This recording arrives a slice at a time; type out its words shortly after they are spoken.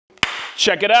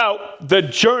Check it out. The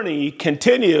journey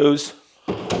continues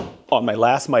on my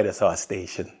last miter saw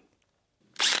station.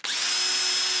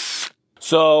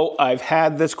 So I've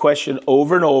had this question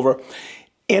over and over.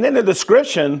 And in the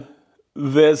description,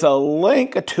 there's a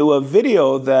link to a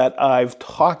video that I've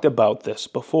talked about this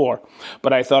before,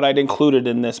 but I thought I'd include it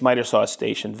in this miter saw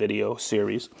station video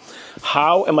series.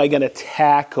 How am I going to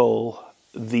tackle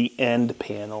the end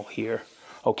panel here,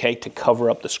 okay, to cover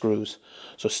up the screws?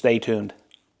 So stay tuned.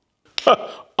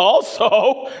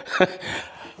 Also,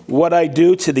 what I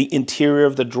do to the interior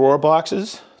of the drawer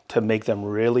boxes to make them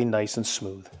really nice and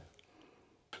smooth.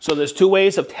 So there's two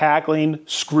ways of tackling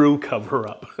screw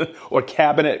cover-up or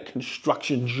cabinet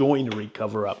construction joinery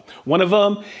cover-up. One of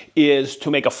them is to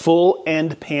make a full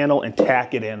end panel and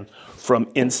tack it in from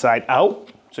inside out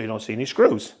so you don't see any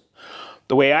screws.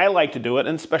 The way I like to do it,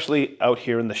 and especially out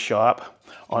here in the shop,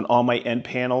 on all my end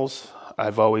panels,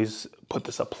 I've always put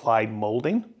this applied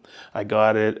molding. I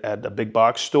got it at the big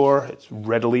box store. It's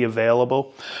readily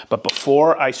available. But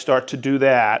before I start to do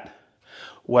that,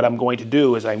 what I'm going to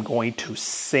do is I'm going to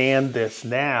sand this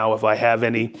now if I have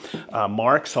any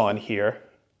marks on here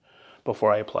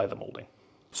before I apply the molding.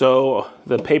 So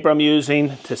the paper I'm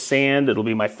using to sand, it'll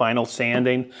be my final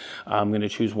sanding. I'm going to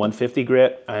choose 150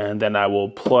 grit, and then I will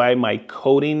apply my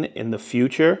coating in the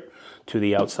future to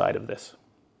the outside of this.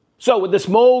 So with this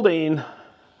molding,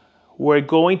 we're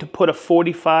going to put a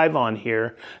 45 on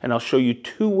here, and I'll show you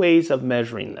two ways of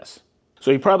measuring this. So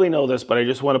you probably know this, but I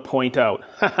just want to point out,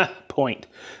 point.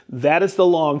 That is the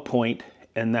long point,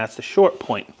 and that's the short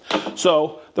point.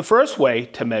 So the first way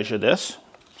to measure this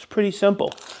is pretty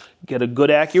simple. Get a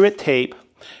good accurate tape,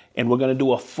 and we're going to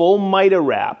do a full miter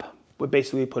wrap. We're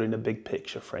basically putting a big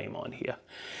picture frame on here.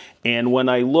 And when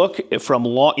I look from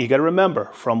long, you got to remember,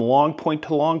 from long point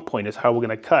to long point is how we're going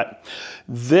to cut.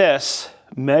 This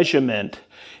measurement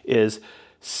is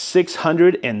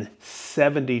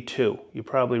 672. You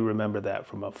probably remember that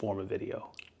from a former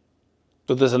video.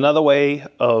 So there's another way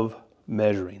of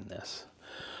measuring this.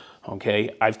 Okay,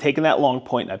 I've taken that long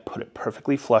point and I put it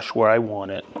perfectly flush where I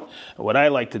want it. And what I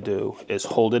like to do is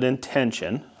hold it in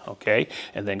tension, okay,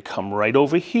 and then come right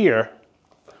over here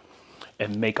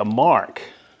and make a mark.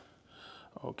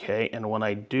 Okay, and when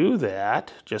I do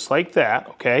that, just like that,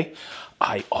 okay,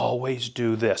 I always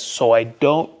do this so I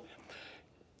don't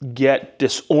get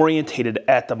disorientated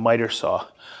at the miter saw.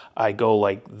 I go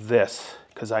like this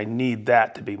because I need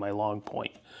that to be my long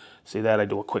point. See that? I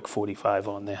do a quick 45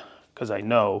 on there because I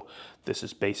know this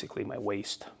is basically my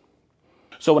waist.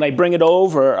 So when I bring it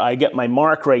over, I get my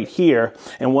mark right here.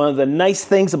 And one of the nice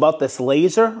things about this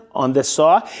laser on this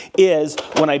saw is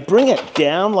when I bring it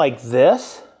down like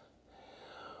this,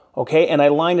 okay, and I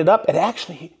line it up, it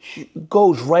actually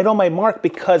goes right on my mark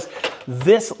because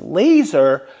this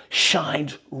laser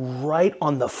shines right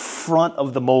on the front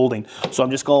of the molding. So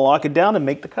I'm just going to lock it down and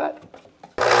make the cut.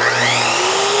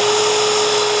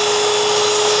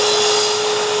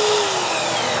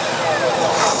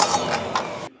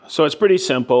 So it's pretty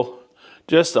simple.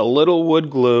 Just a little wood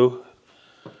glue.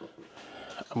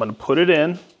 I'm going to put it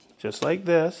in just like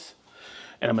this.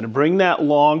 And I'm going to bring that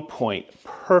long point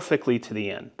perfectly to the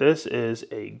end. This is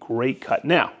a great cut.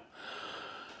 Now,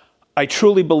 I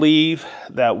truly believe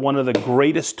that one of the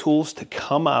greatest tools to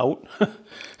come out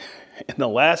in the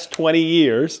last 20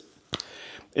 years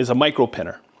is a micro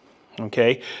pinner,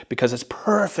 okay? Because it's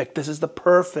perfect. This is the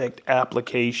perfect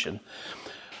application.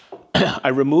 I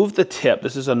removed the tip.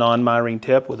 This is a non-miring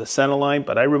tip with a center line,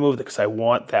 but I removed it because I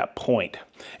want that point.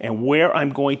 And where I'm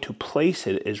going to place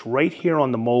it is right here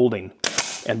on the molding.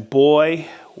 And boy,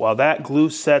 while that glue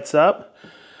sets up,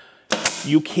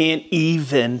 you can't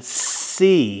even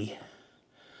see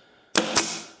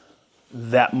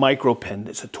that micro pin.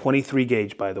 It's a 23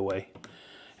 gauge, by the way.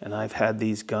 And I've had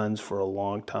these guns for a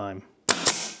long time.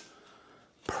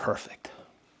 Perfect.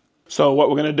 So what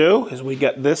we're going to do is we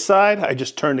get this side. I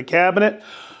just turned the cabinet.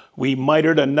 We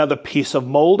mitered another piece of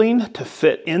molding to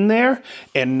fit in there.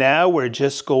 And now we're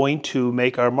just going to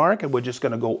make our mark, and we're just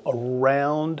going to go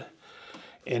around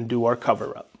and do our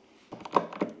cover up.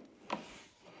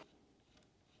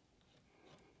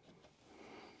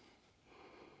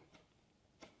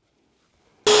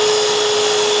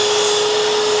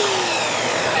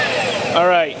 All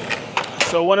right,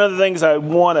 so one of the things I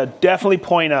want to definitely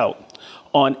point out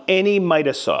on any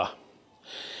miter saw,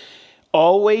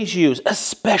 always use,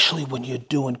 especially when you're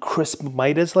doing crisp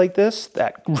miters like this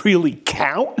that really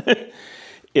count,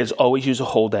 is always use a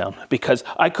hold down, because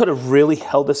I could have really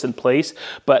held this in place,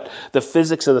 but the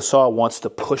physics of the saw wants to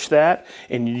push that,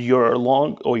 and your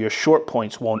long or your short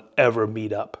points won't ever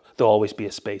meet up. there'll always be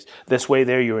a space. This way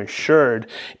there, you're insured,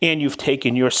 and you've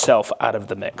taken yourself out of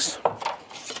the mix.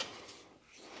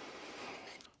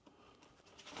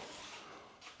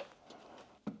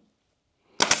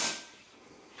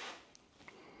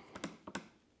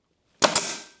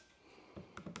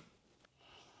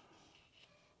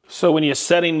 So when you're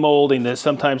setting molding this,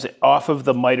 sometimes off of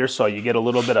the miter saw you get a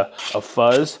little bit of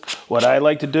fuzz. What I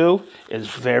like to do is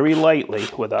very lightly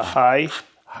with a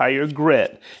higher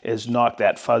grit is knock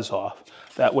that fuzz off.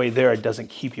 That way there it doesn't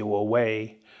keep you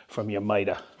away from your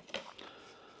miter.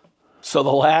 So the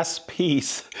last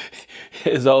piece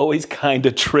is always kind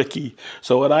of tricky.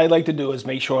 So what I like to do is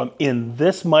make sure I'm in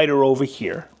this miter over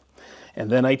here, and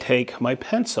then I take my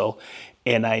pencil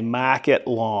and I mark it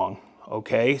long.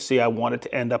 Okay, see, I want it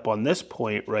to end up on this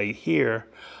point right here.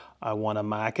 I want to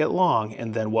mark it long,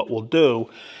 and then what we'll do,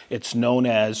 it's known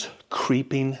as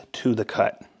creeping to the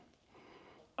cut.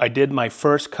 I did my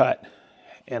first cut,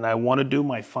 and I want to do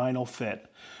my final fit.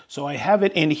 So I have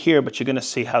it in here, but you're going to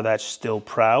see how that's still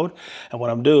proud. And what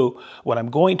I'm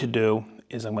going to do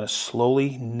is I'm going to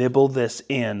slowly nibble this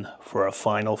in for a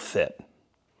final fit.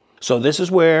 So this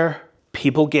is where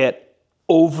people get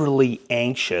overly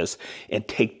anxious and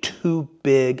take too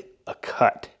big a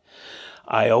cut.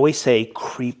 I always say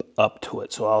creep up to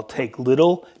it. So I'll take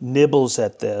little nibbles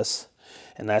at this,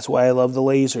 and that's why I love the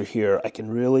laser here. I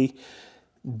can really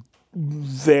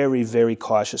very, very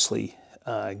cautiously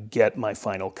get my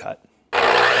final cut.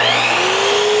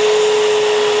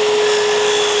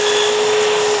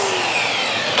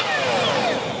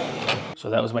 So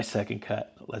that was my second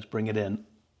cut. Let's bring it in.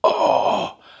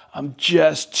 Oh, I'm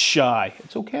just shy.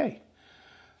 It's okay.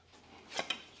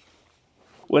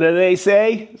 What do they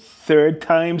say? Third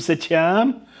time's the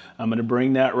charm. I'm going to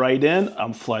bring that right in.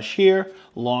 I'm flush here.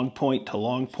 Long point to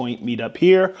long point meet up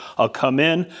here. I'll come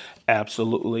in.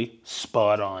 Absolutely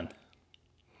spot on.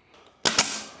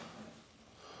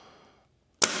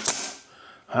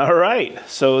 All right,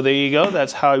 so there you go.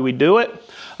 That's how we do it.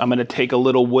 I'm going to take a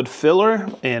little wood filler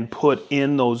and put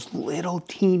in those little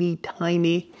teeny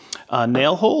tiny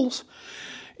nail holes.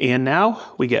 And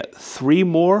now we get 3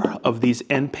 more of these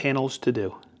end panels to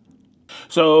do.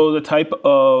 So the type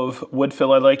of wood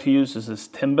filler I like to use is this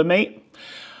Timbermate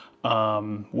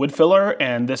wood filler,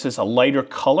 and this is a lighter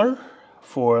color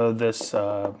for this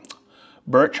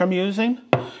birch I'm using.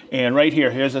 And right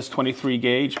here, here's this 23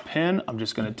 gauge pin. I'm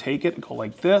just gonna take it and go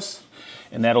like this,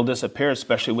 and that'll disappear,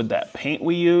 especially with that paint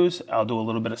we use. I'll do a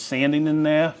little bit of sanding in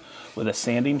there with a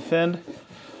sanding fin,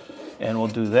 and we'll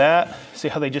do that. See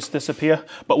how they just disappear?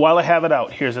 But while I have it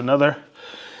out, here's another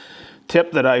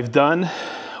tip that I've done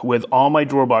with all my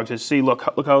drawer boxes. See,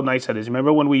 look how nice that is.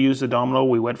 Remember when we used the domino,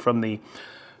 we went from the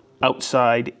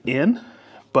outside in,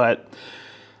 but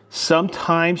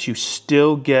sometimes you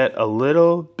still get a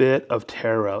little bit of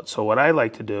tear out. So what I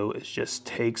like to do is just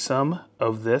take some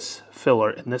of this filler,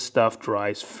 and this stuff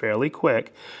dries fairly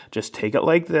quick. Just take it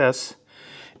like this,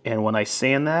 and when I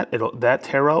sand that, that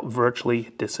tear out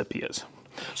virtually disappears.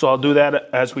 So I'll do that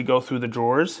as we go through the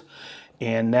drawers.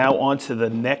 And now on to the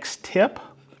next tip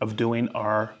of doing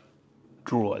our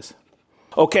drawers.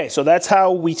 Okay, so that's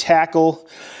how we tackle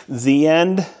the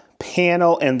end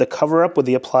panel and the cover up with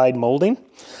the applied molding.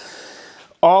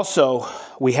 Also,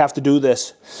 we have to do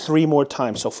this 3 more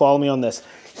times, so follow me on this.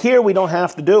 Here we don't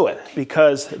have to do it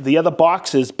because the other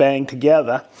boxes bang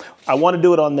together. I want to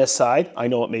do it on this side. I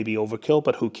know it may be overkill,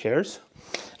 but who cares?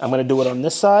 I'm going to do it on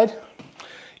this side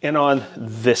and on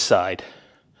this side.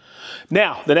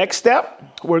 Now, the next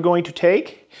step we're going to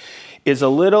take is a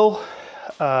little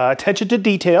attention to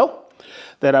detail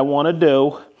that I want to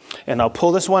do. And I'll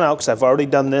pull this one out because I've already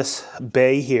done this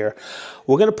bay here.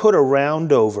 We're going to put a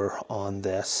round over on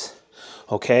this,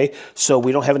 okay? So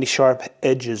we don't have any sharp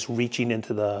edges reaching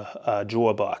into the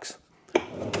drawer box.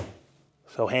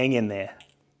 So hang in there.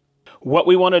 What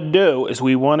we want to do is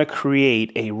we want to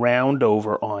create a round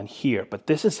over on here. But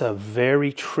this is a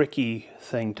very tricky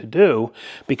thing to do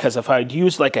because if I'd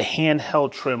use like a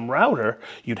handheld trim router,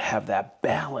 you'd have that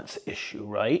balance issue,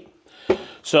 right?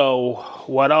 So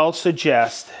what I'll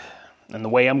suggest, and the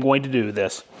way I'm going to do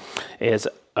this, is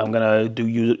I'm going to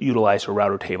utilize a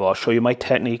router table. I'll show you my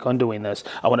technique on doing this.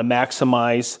 I want to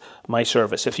maximize my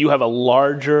surface. If you have a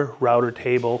larger router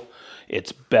table,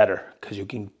 it's better because you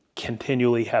can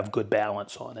continually have good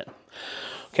balance on it.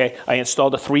 Okay, I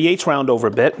installed a 3/8 round over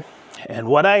bit, and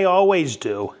what I always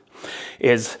do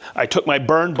is I took my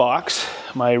burn box,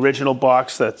 my original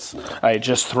box that's I had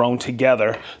just thrown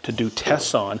together to do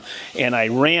tests on, and I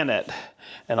ran it,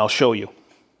 and I'll show you.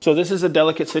 So this is a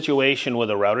delicate situation with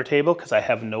a router table because I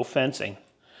have no fencing.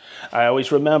 I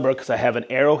always remember, because I have an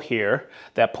arrow here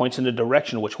that points in the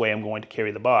direction which way I'm going to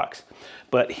carry the box.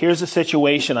 But here's a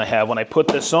situation I have when I put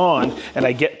this on and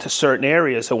I get to certain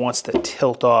areas, it wants to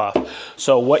tilt off.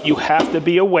 So what you have to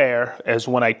be aware is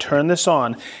when I turn this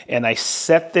on and I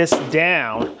set this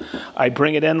down, I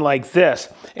bring it in like this,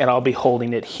 and I'll be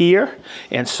holding it here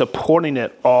and supporting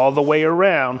it all the way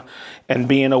around and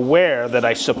being aware that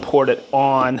I support it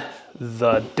on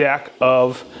the deck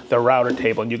of the router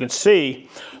table. And you can see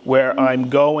where I'm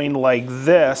going like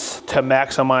this to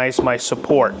maximize my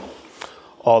support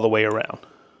all the way around.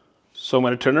 So I'm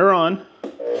going to turn her on.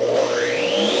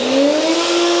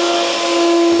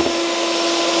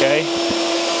 Okay.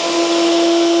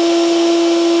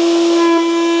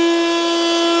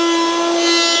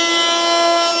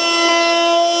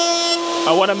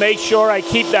 I want to make sure I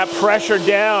keep that pressure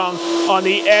down on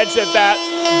the edge of that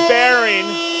bearing,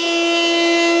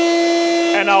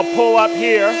 and I'll pull up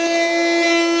here.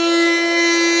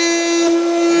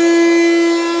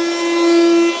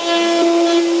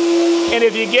 And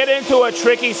if you get into a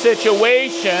tricky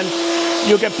situation,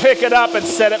 you can pick it up and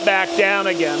set it back down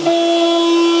again.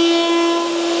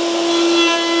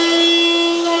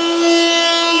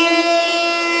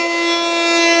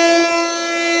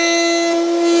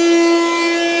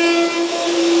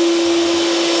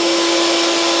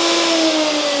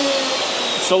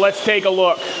 So let's take a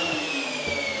look.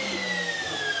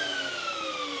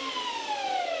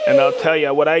 And I'll tell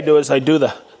you what I do is I do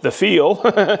the feel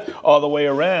all the way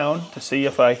around to see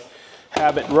if I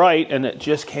have it right, and it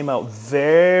just came out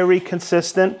very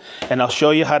consistent. And I'll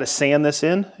show you how to sand this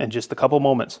in just a couple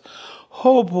moments.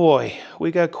 Oh boy,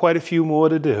 we got quite a few more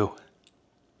to do.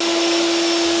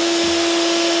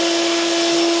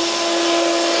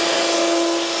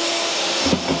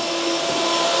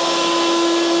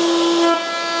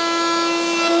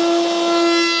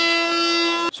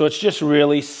 So it's just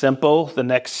really simple. The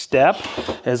next step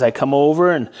is I come over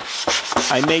and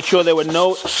I make sure there were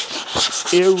no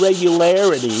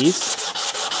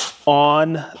irregularities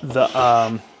on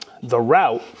the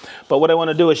route. But what I want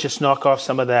to do is just knock off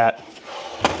some of that,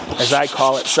 as I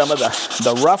call it, some of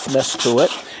the roughness to it.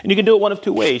 And you can do it one of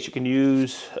two ways. You can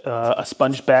use a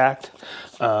sponge-backed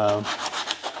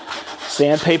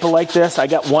sandpaper like this. I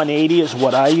got 180 is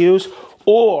what I use.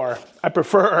 Or I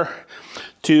prefer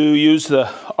to use the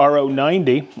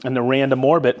RO90 and the random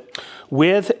orbit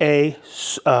with a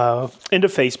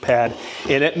interface pad,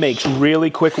 and it makes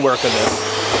really quick work of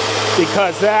this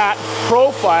because that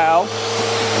profile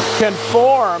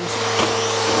conforms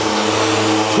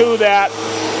to that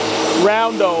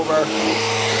roundover,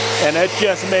 and it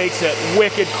just makes it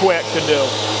wicked quick to do.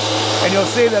 And you'll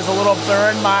see there's a little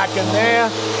burn mark in there.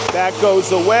 That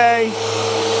goes away,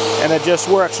 and it just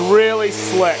works really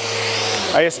slick.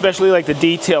 I especially like the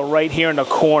detail right here in the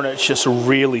corner. It's just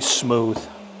really smooth.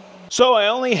 So I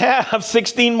only have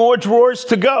 16 more drawers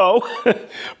to go,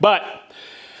 but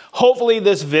hopefully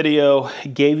this video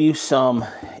gave you some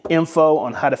info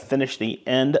on how to finish the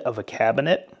end of a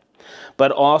cabinet,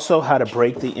 but also how to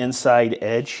break the inside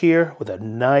edge here with a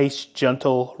nice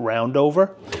gentle round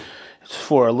over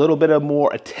for a little bit of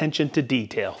more attention to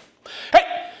detail.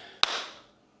 Hey!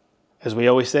 As we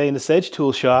always say in the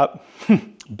SedgeTool shop,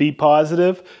 be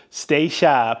positive, stay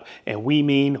sharp, and we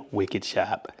mean wicked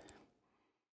sharp.